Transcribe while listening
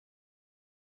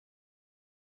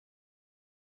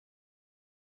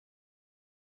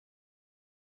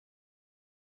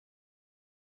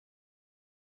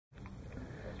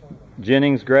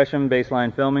Jennings, Gresham,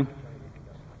 baseline filming.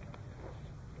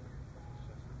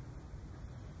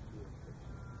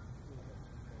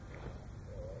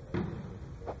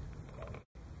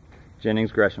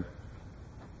 Jennings, Gresham.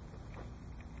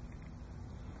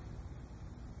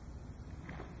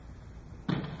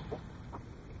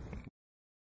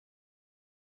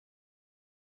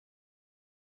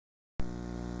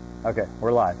 Okay,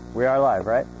 we're live. We are live,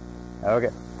 right? Okay.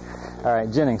 All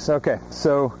right, Jennings. Okay,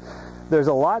 so there's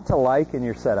a lot to like in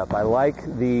your setup. I like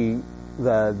the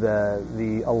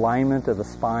alignment of the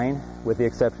spine, with the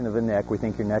exception of the neck. We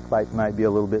think your neck might be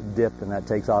a little bit dipped, and that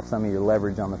takes off some of your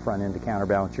leverage on the front end to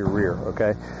counterbalance your rear.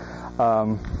 Okay.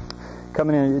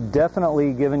 Coming in,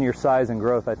 definitely given your size and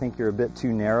growth, I think you're a bit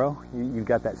too narrow. You've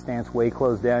got that stance way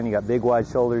closed down. You got big wide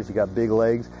shoulders. You got big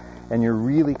legs. And you're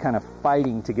really kind of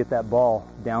fighting to get that ball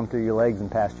down through your legs and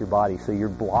past your body, so you're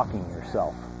blocking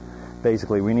yourself.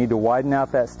 Basically, we need to widen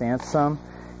out that stance some,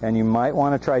 and you might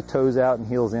want to try toes out and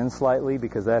heels in slightly,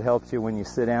 because that helps you when you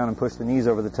sit down and push the knees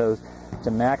over the toes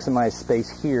to maximize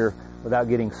space here without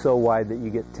getting so wide that you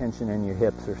get tension in your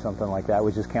hips or something like that,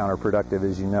 which is counterproductive,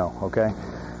 as you know, okay?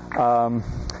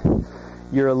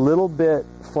 You're a little bit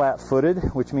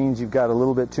flat-footed, which means you've got a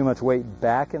little bit too much weight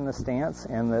back in the stance,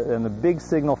 and the big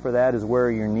signal for that is where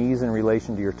are your knees in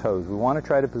relation to your toes. We want to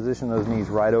try to position those knees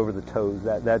right over the toes.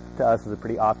 That to us is a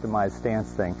pretty optimized stance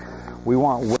thing. We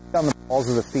want weight on the balls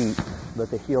of the feet,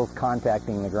 but the heels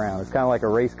contacting the ground. It's kind of like a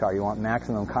race car. You want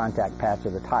maximum contact patch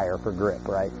of the tire for grip,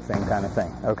 right? Same kind of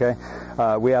thing, okay?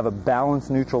 We have a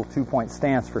balanced neutral 2-point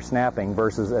stance for snapping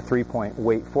versus a 3-point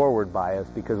weight forward bias,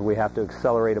 because we have to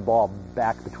accelerate a ball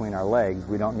back between our legs.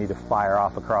 We don't need to fire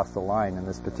off across the line in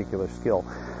this particular skill.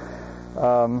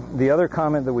 The other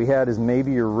comment that we had is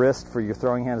maybe your wrist for your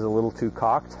throwing hand is a little too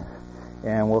cocked,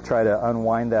 and we'll try to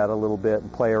unwind that a little bit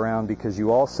and play around, because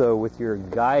you also, with your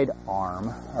guide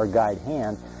arm or guide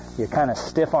hand, you're kind of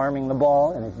stiff arming the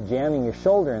ball and it's jamming your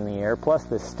shoulder in the air, plus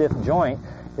the stiff joint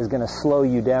is going to slow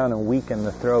you down and weaken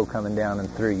the throw coming down and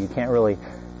through. You can't really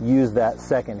use that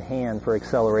second hand for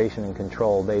acceleration and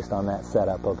control based on that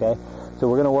setup, okay? So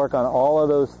we're going to work on all of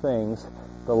those things.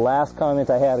 The last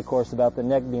comment I had, of course, about the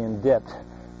neck being dipped,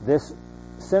 this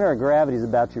center of gravity is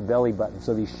about your belly button,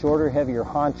 so these shorter, heavier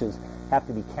haunches have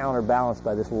to be counterbalanced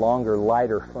by this longer,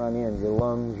 lighter front end, your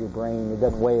lungs, your brain. It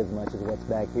doesn't weigh as much as what's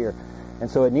back here. And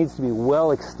so it needs to be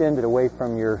well extended away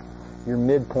from your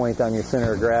midpoint on your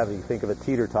center of gravity. Think of a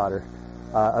teeter-totter.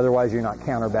 Otherwise, you're not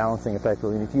counterbalancing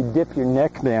effectively. And if you dip your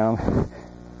neck down,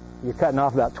 you're cutting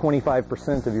off about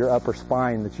 25% of your upper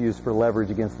spine that's used for leverage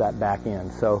against that back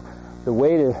end. So the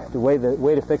way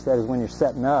to fix that is when you're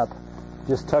setting up,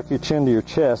 just tuck your chin to your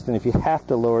chest, and if you have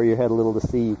to lower your head a little to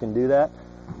see, you can do that.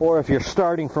 Or if you're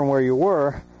starting from where you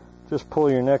were, just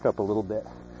pull your neck up a little bit.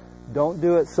 Don't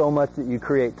do it so much that you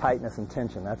create tightness and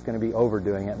tension. That's going to be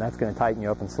overdoing it, and that's going to tighten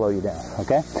you up and slow you down,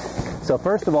 okay? So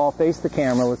first of all, face the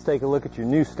camera. Let's take a look at your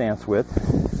new stance width,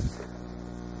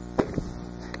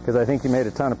 because I think you made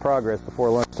a ton of progress before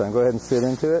lunchtime. Go ahead and sit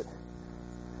into it.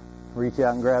 Reach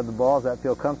out and grab the ball. Does that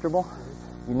feel comfortable?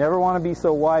 You never want to be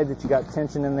so wide that you got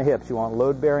tension in the hips. You want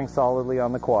load bearing solidly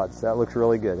on the quads. That looks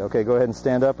really good. Okay, go ahead and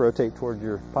stand up, rotate towards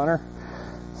your punter,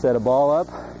 set a ball up.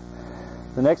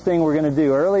 The next thing we're going to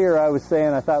do, earlier I was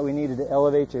saying I thought we needed to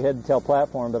elevate your head to tail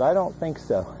platform, but I don't think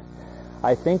so.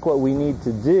 I think what we need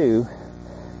to do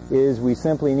is we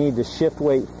simply need to shift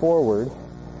weight forward.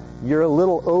 You're a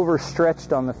little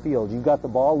overstretched on the field. You've got the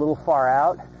ball a little far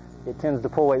out. It tends to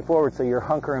pull weight forward, so you're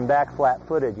hunkering back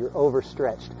flat-footed. You're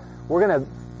overstretched. We're going to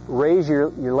raise your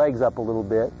legs up a little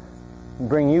bit,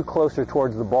 bring you closer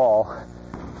towards the ball,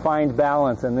 find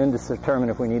balance, and then determine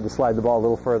if we need to slide the ball a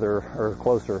little further or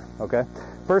closer, okay?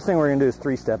 First thing we're going to do is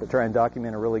 3-step it, try and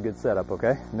document a really good setup,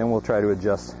 okay? And then we'll try to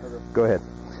adjust. Okay. Go ahead.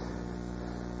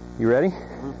 You ready?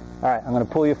 Mm-hmm. All right, I'm going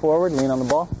to pull you forward, lean on the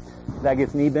ball. That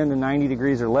gets knee bend to 90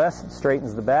 degrees or less,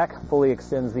 straightens the back, fully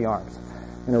extends the arms.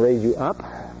 I'm going to raise you up,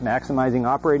 maximizing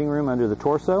operating room under the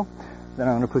torso. Then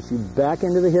I'm going to push you back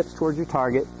into the hips towards your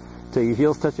target till your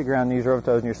heels touch the ground, knees are over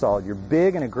toes, and you're solid. You're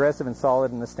big and aggressive and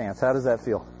solid in the stance. How does that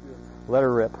feel? Let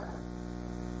her rip.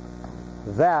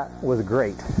 That was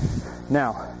great.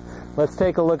 Now, let's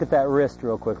take a look at that wrist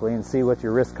real quickly and see what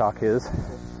your wrist cock is.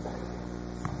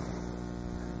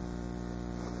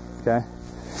 Okay?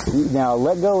 Now,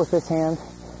 let go with this hand,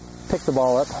 pick the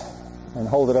ball up, and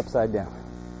hold it upside down.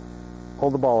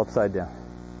 Hold the ball upside down.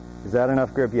 Is that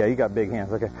enough grip? Yeah, you got big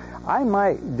hands. Okay. I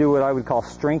might do what I would call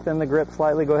strengthen the grip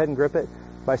slightly. Go ahead and grip it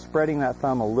by spreading that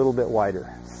thumb a little bit wider.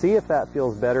 See if that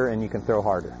feels better and you can throw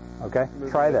harder. Okay?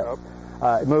 Try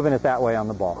that. Moving it that way on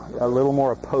the ball. A little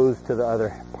more opposed to the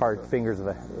other fingers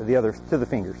of the other, to the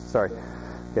fingers. Sorry.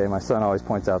 Okay, my son always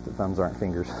points out that thumbs aren't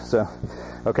fingers. So,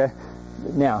 okay.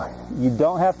 Now, you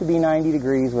don't have to be 90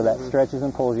 degrees where that stretches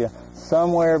and pulls you.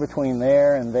 Somewhere between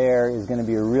there and there is going to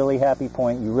be a really happy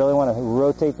point. You really want to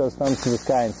rotate those thumbs to the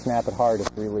sky and snap it hard at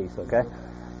the release, okay?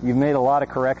 You've made a lot of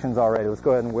corrections already. Let's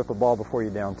go ahead and whip a ball before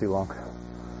you're down too long.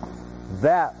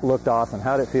 That looked awesome.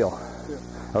 How'd it feel?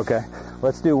 Okay,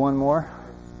 let's do one more.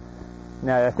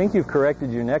 Now, I think you've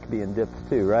corrected your neck being dipped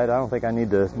too, right? I don't think I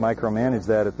need to micromanage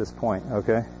that at this point,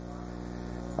 okay?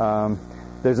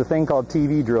 There's a thing called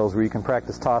TV drills where you can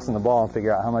practice tossing the ball and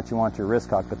figure out how much you want your wrist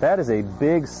cocked. But that is a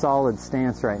big, solid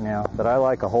stance right now that I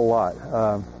like a whole lot.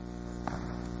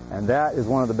 And that is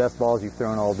one of the best balls you've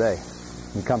thrown all day.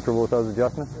 You comfortable with those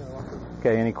adjustments? Yeah, I like it.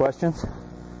 Okay, any questions? I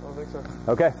don't think so.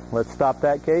 Okay, let's stop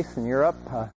that case and you're up.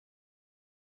 Got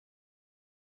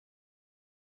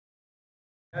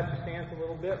your stance a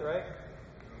little bit, right?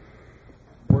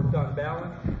 Worked on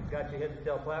balance, got your head to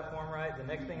tail platform right. The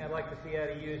next thing I'd like to see out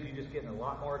of you is you just getting a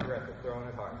lot more aggressive, throwing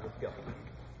it hard. Let's go.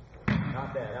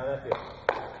 Not bad. How'd that feel?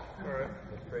 All right.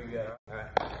 That's pretty good. All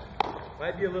right.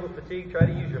 Might be a little fatigued. Try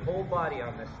to use your whole body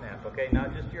on this snap, okay?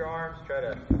 Not just your arms. Try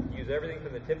to use everything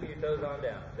from the tip of your toes on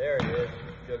down. There it is.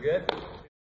 Feel good?